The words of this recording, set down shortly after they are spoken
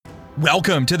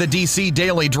Welcome to the DC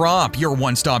Daily Drop, your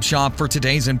one-stop shop for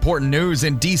today's important news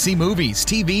in DC movies,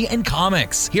 TV, and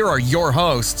comics. Here are your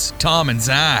hosts, Tom and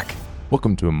Zach.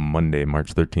 Welcome to a Monday,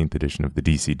 March 13th edition of the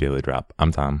DC Daily Drop.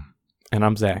 I'm Tom. And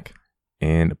I'm Zach.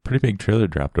 And a pretty big trailer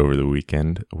dropped over the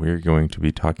weekend. We're going to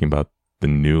be talking about the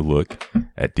new look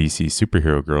at DC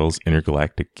Superhero Girls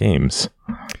Intergalactic Games.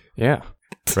 Yeah.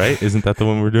 Right? Isn't that the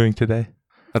one we're doing today?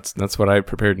 That's what I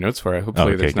prepared notes for.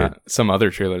 Hopefully there's not some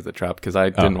other trailer that dropped because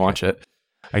I didn't watch it.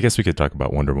 I guess we could talk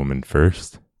about Wonder Woman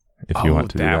first if you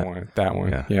want to do that. That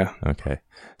one. Yeah. Okay.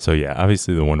 So yeah,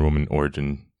 obviously the Wonder Woman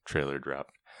origin trailer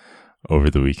dropped over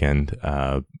the weekend.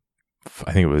 I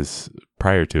think it was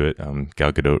prior to it,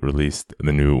 Gal Gadot released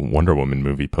the new Wonder Woman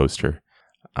movie poster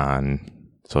on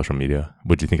social media.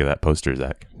 What'd you think of that poster,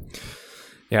 Zach?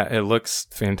 Yeah, it looks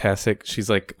fantastic. She's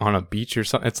like on a beach or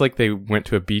something. It's like they went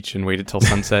to a beach and waited till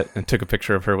sunset and took a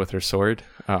picture of her with her sword.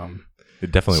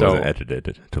 It definitely wasn't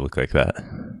edited to look like that.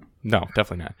 No,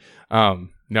 definitely not.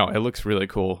 No, it looks really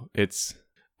cool. It's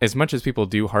as much as people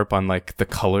do harp on like the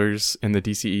colors in the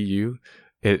DCEU.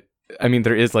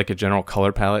 There is like a general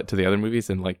color palette to the other movies,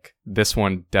 and like this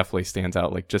one definitely stands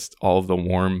out. Like just all of the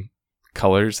warm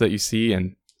colors that you see,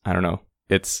 and I don't know,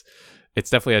 it's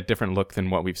definitely a different look than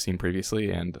what we've seen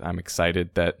previously, and I'm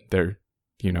excited that they're,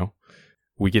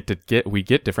 we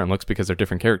get different looks because they're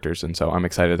different characters, and so I'm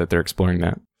excited that they're exploring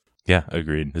that. Yeah,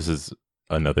 agreed. This is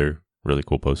another really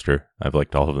cool poster. I've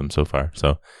liked all of them so far.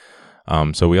 So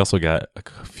we also got a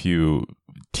few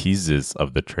teases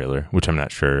of the trailer, which I'm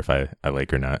not sure if I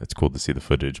like or not. It's cool to see the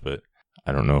footage, but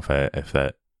I don't know I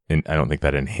don't think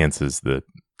that enhances the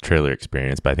trailer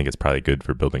experience, but I think it's probably good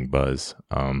for building buzz.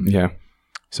 Yeah.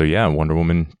 So yeah, Wonder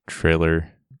Woman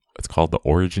trailer, it's called the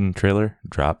Origin trailer,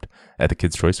 dropped at the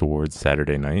Kids' Choice Awards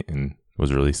Saturday night and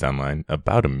was released online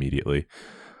about immediately.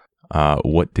 I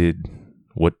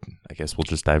guess we'll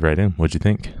just dive right in. What'd you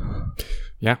think?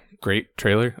 Yeah, great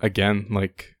trailer. Again,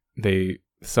 like they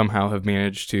somehow have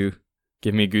managed to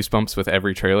give me goosebumps with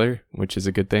every trailer, which is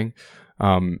a good thing.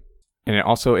 And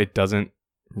it doesn't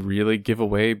really give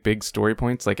away big story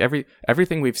points. Like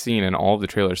everything we've seen in all of the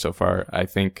trailers so far, I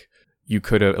think you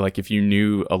could have, like, if you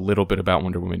knew a little bit about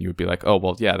Wonder Woman, you would be like, oh,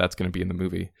 well, yeah, that's going to be in the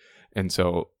movie. And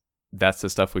so that's the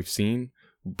stuff we've seen,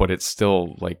 but it's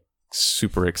still like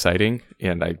super exciting.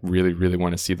 And I really, really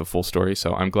want to see the full story.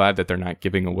 So I'm glad that they're not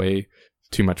giving away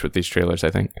too much with these trailers, I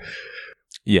think.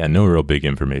 Yeah, no real big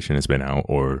information has been out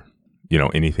or,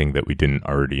 anything that we didn't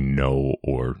already know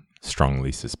or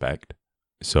strongly suspect.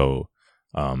 So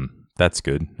that's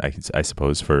good, I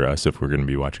suppose, for us if we're going to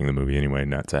be watching the movie anyway,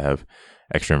 not to have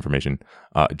extra information.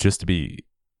 Just to be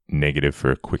negative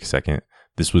for a quick second,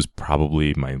 this was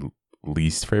probably my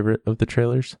least favorite of the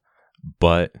trailers.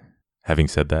 But having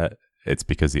said that, it's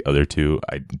because the other two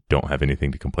I don't have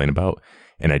anything to complain about.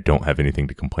 And I don't have anything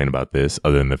to complain about this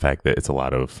other than the fact that it's a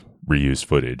lot of reused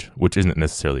footage, which isn't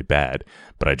necessarily bad,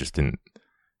 but I just didn't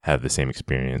have the same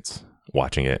experience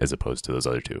watching it as opposed to those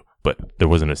other two. But there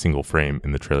wasn't a single frame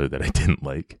in the trailer that I didn't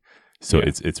like. So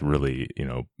yeah. It's really,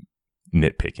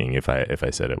 nitpicking if I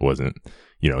said it wasn't,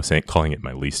 calling it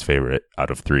my least favorite out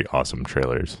of 3 awesome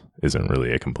trailers isn't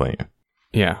really a complaint.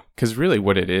 Yeah, because really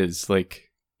what it is, like,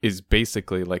 is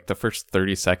basically like the first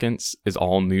 30 seconds is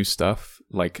all new stuff,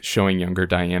 like showing younger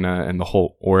Diana and the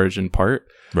whole origin part.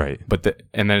 Right.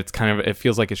 And then it's kind of, it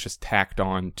feels like it's just tacked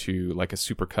on to like a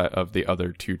supercut of the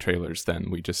other 2 trailers. Then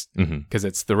we just, because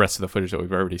it's the rest of the footage that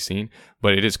we've already seen.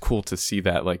 But it is cool to see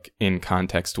that like in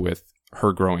context with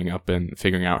her growing up and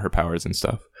figuring out her powers and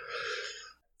stuff.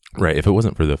 Right. If it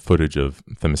wasn't for the footage of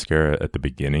Themyscira at the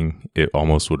beginning, it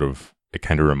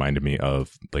kind of reminded me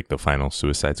of like the final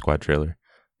Suicide Squad trailer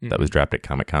that was dropped at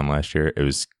Comic-Con last year. It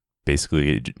was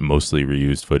basically mostly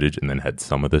reused footage and then had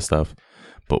some of the stuff.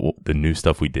 But the new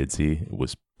stuff we did see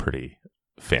was pretty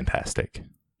fantastic.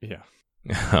 Yeah.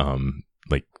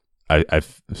 Like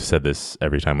I've said this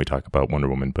every time we talk about Wonder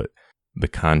Woman, but the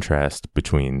contrast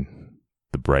between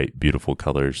the bright, beautiful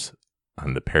colors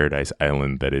on the paradise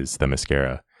island that is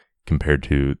Themyscira compared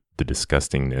to the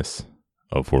disgustingness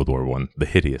of World War I, the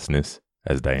hideousness,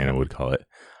 as Diana would call it.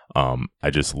 I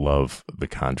just love the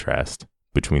contrast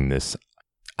between this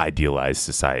idealized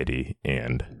society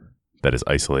and that is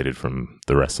isolated from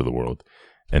the rest of the world,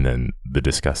 and then the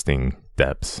disgusting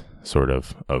depths sort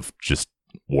of just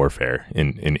warfare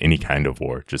in any kind of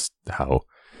war, just how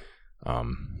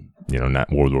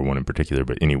not World War I in particular,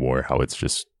 but any war, how it's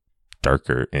just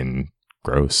darker and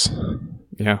gross.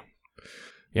 Yeah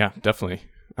definitely.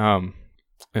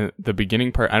 The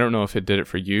beginning part, I don't know if it did it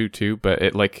for you too, but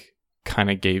it like kind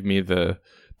of gave me the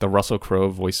Russell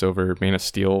Crowe voiceover Man of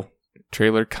Steel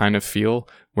trailer kind of feel,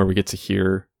 where we get to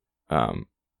hear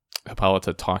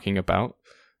Hippolyta talking about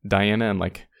Diana, and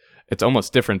like it's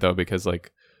almost different though, because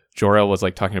like Jor-El was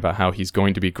like talking about how he's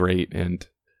going to be great and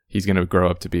he's going to grow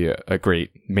up to be a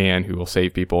great man who will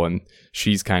save people, and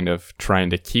she's kind of trying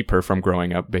to keep her from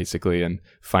growing up basically and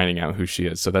finding out who she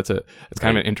is. So it's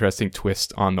kind of an interesting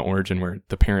twist on the origin, where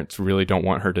the parents really don't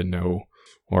want her to know,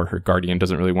 or her guardian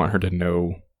doesn't really want her to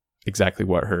know exactly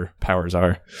what her powers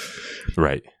are.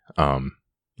 Right.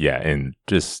 Yeah, and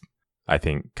just I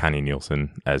think Connie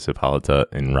Nielsen as Hippolyta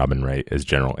and Robin Wright as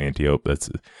General Antiope. This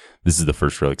is the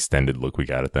first real extended look we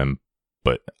got at them,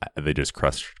 but they just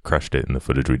crushed it in the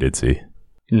footage we did see.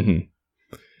 Mm-hmm.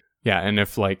 Yeah, and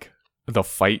if like the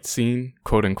fight scene,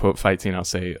 quote unquote fight scene, I'll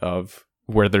say, of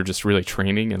where they're just really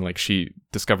training and like she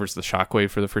discovers the shockwave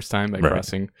for the first time by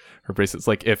crossing her bracelets.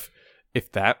 Like if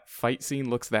that fight scene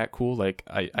looks that cool, like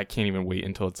I can't even wait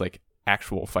until it's like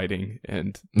actual fighting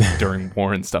and during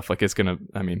war and stuff. Like it's gonna,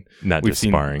 I mean, not we've just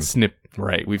seen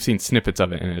sparring. We've seen snippets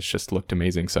of it and it's just looked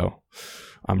amazing. So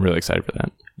I'm really excited for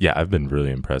that. Yeah, I've been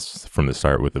really impressed from the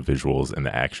start with the visuals and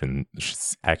the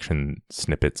action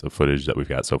snippets of footage that we've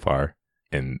got so far.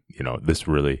 And you know, this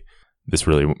really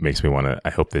makes me want to. I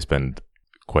hope they spend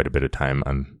quite a bit of time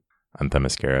on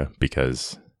Themyscira,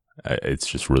 because it's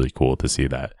just really cool to see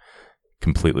that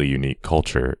completely unique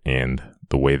culture and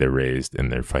the way they're raised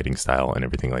and their fighting style and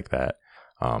everything like that.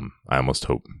 I almost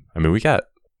hope. I mean, we got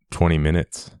 20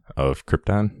 minutes of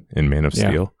Krypton in Man of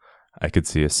Steel. I could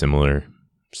see a similar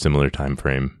time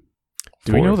frame.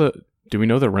 Do we know the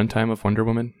runtime of Wonder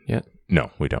Woman yet?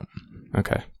 No, we don't.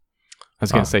 Okay. I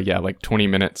was going to say, yeah, like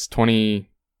 25 minutes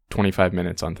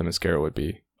on Themyscira would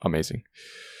be amazing.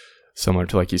 Similar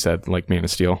to, like you said, like Man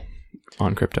of Steel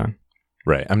on Krypton.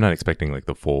 Right. I'm not expecting like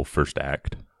the full first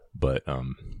act, but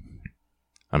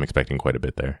I'm expecting quite a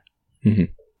bit there. Mm-hmm.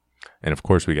 And of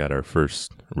course, we got our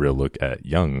first real look at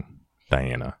young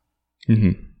Diana.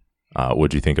 Mm-hmm.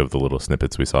 What'd you think of the little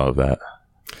snippets we saw of that?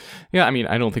 Yeah, I mean,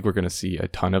 I don't think we're going to see a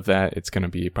ton of that. It's going to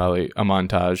be probably a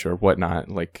montage or whatnot.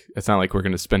 Like, it's not like we're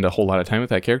going to spend a whole lot of time with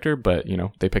that character, but, you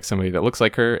know, they pick somebody that looks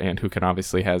like her and who can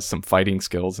obviously has some fighting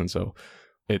skills. And so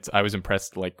I was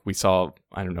impressed. Like, we saw,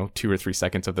 I don't know, 2 or 3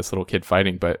 seconds of this little kid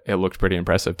fighting, but it looked pretty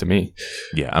impressive to me.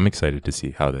 Yeah, I'm excited to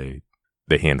see how they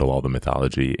handle all the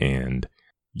mythology and,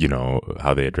 you know,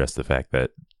 how they address the fact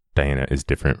that Diana is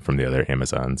different from the other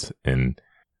Amazons in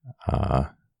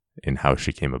how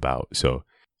she came about. So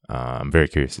I'm very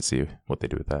curious to see what they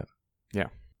do with that. Yeah.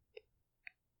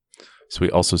 So we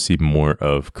also see more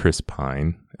of Chris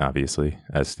Pine, obviously,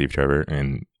 as Steve Trevor.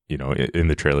 And, you know, in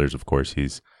the trailers, of course,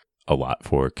 he's a lot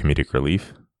for comedic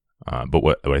relief. But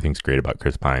what I think is great about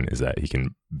Chris Pine is that he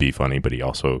can be funny, but he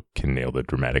also can nail the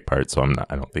dramatic part. So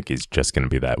I don't think he's just going to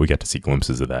be that. We got to see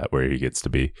glimpses of that where he gets to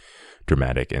be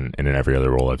dramatic, and in every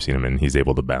other role I've seen him in, he's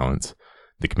able to balance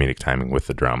the comedic timing with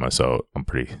the drama. So I'm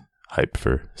pretty hyped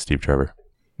for Steve Trevor.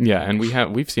 Yeah, and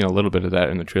we've seen a little bit of that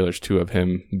in the trailers too, of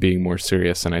him being more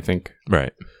serious. And I think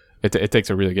it takes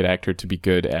a really good actor to be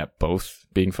good at both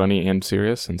being funny and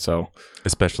serious. And so,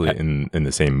 especially in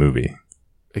the same movie.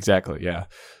 Exactly. Yeah.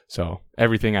 So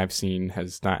everything I've seen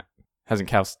hasn't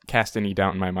cast any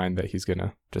doubt in my mind that he's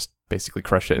gonna just basically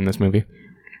crush it in this movie.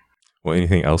 Well,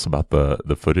 anything else about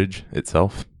the footage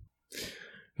itself?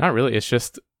 Not really. It's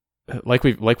just like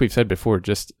we've said before,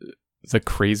 just the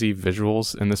crazy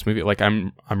visuals in this movie. Like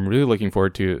I'm really looking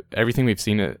forward to everything we've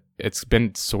seen. It's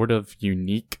been sort of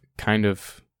unique kind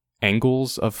of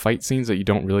angles of fight scenes that you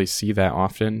don't really see that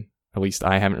often. At least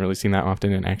I haven't really seen that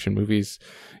often in action movies.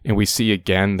 And we see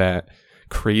again that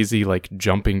crazy like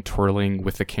jumping, twirling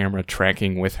with the camera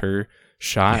tracking with her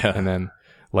shot. Yeah. And then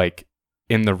like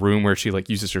in the room where she like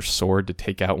uses her sword to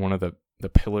take out one of the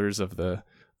pillars of the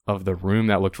room,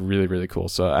 that looked really, really cool.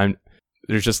 So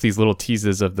there's just these little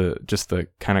teases of the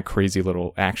kind of crazy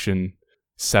little action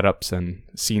setups and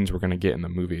scenes we're going to get in the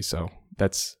movie. So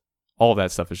that's all of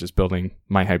that stuff is just building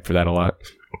my hype for that a lot.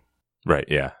 Right.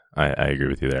 Yeah. I agree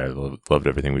with you there. I loved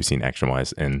everything we've seen action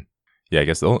wise. And yeah, I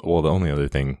guess the only other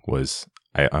thing was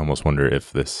I almost wonder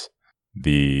if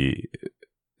the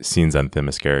scenes on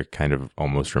Themyscira kind of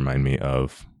almost remind me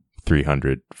of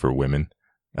 300 for women.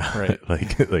 Right.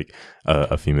 like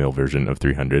a female version of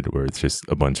 300 where it's just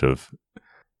a bunch of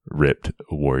ripped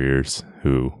warriors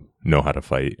who know how to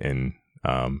fight and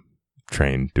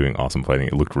train doing awesome fighting.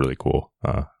 It looked really cool.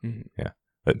 Yeah,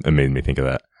 it made me think of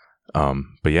that.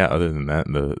 But yeah, other than that,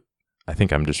 I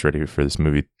think I'm just ready for this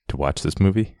movie to watch this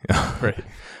movie. Right.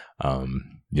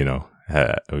 You know,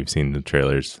 we've seen the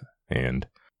trailers and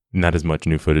not as much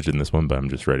new footage in this one, but I'm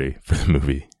just ready for the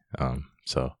movie.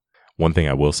 So one thing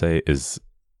I will say is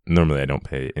normally I don't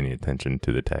pay any attention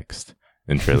to the text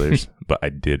in trailers, but I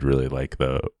did really like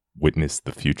the witness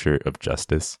the future of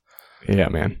Justice. Yeah,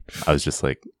 man. I was just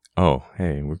like, oh,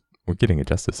 hey, we're getting a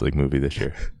Justice League movie this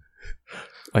year.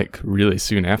 Like really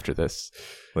soon after this.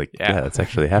 Like, yeah, it's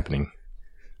actually happening.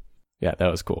 Yeah,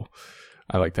 that was cool.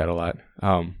 I like that a lot.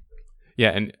 Yeah,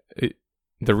 and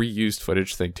the reused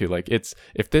footage thing too. Like,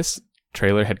 if this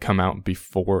trailer had come out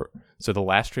before, so the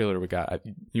last trailer we got,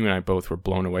 you and I both were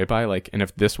blown away by. Like, and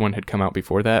if this one had come out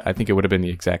before that, I think it would have been the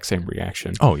exact same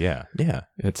reaction. Oh yeah, yeah.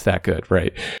 It's that good,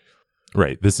 right?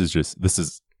 Right. This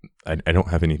is. I don't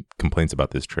have any complaints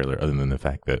about this trailer other than the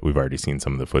fact that we've already seen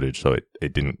some of the footage, so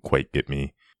it didn't quite get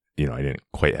me. You know, I didn't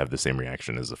quite have the same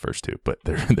reaction as the first two, but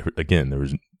there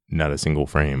was not a single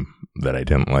frame that I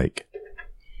didn't like.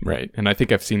 Right. And I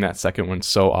think I've seen that second one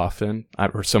so often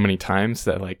or so many times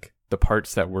that like the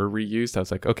parts that were reused, I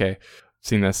was like, okay,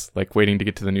 seen this, like waiting to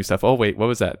get to the new stuff. Oh, wait, what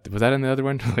was that? Was that in the other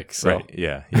one? Like, so. Right.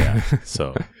 Yeah.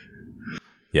 So,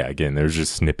 yeah, again, there's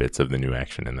just snippets of the new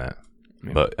action in that.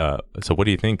 Yeah. But, so what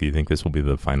do you think? Do you think this will be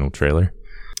the final trailer?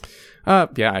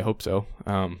 Yeah, I hope so.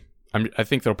 I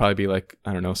think there'll probably be like,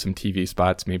 I don't know, some TV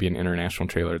spots, maybe an international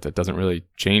trailer that doesn't really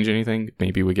change anything.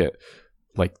 Maybe we get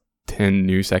like 10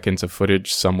 new seconds of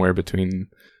footage somewhere between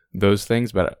those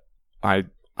things. But I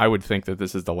would think that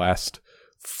this is the last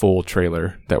full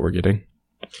trailer that we're getting.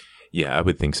 Yeah, I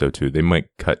would think so too. They might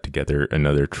cut together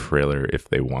another trailer if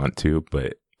they want to,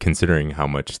 but considering how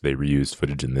much they reused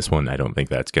footage in this one, I don't think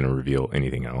that's going to reveal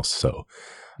anything else. So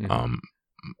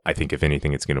I think if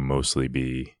anything, it's going to mostly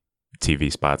be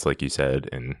TV spots, like you said,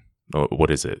 and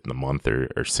what is it, in a month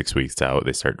or 6 weeks out,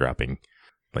 they start dropping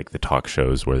like the talk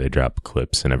shows where they drop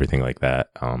clips and everything like that.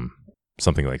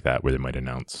 Something like that where they might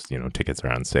announce, you know, tickets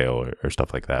are on sale or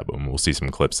stuff like that. But we'll see some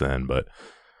clips then. But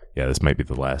yeah, this might be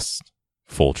the last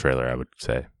full trailer, I would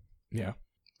say. Yeah.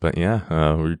 But yeah,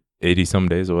 we're 80 some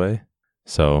days away.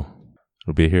 So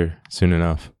it'll be here soon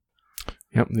enough.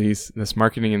 Yep. This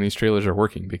marketing and these trailers are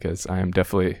working because I am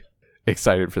definitely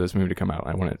excited for this movie to come out.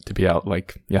 I want it to be out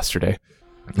like yesterday.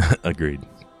 Agreed.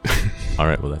 All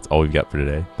right. Well, that's all we've got for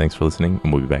today. Thanks for listening,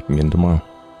 and we'll be back again tomorrow.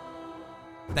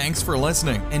 Thanks for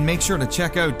listening, and make sure to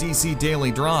check out DC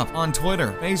Daily Drop on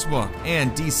Twitter, Facebook,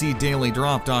 and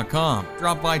DCDailyDrop.com.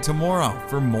 Drop by tomorrow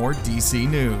for more DC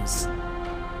news.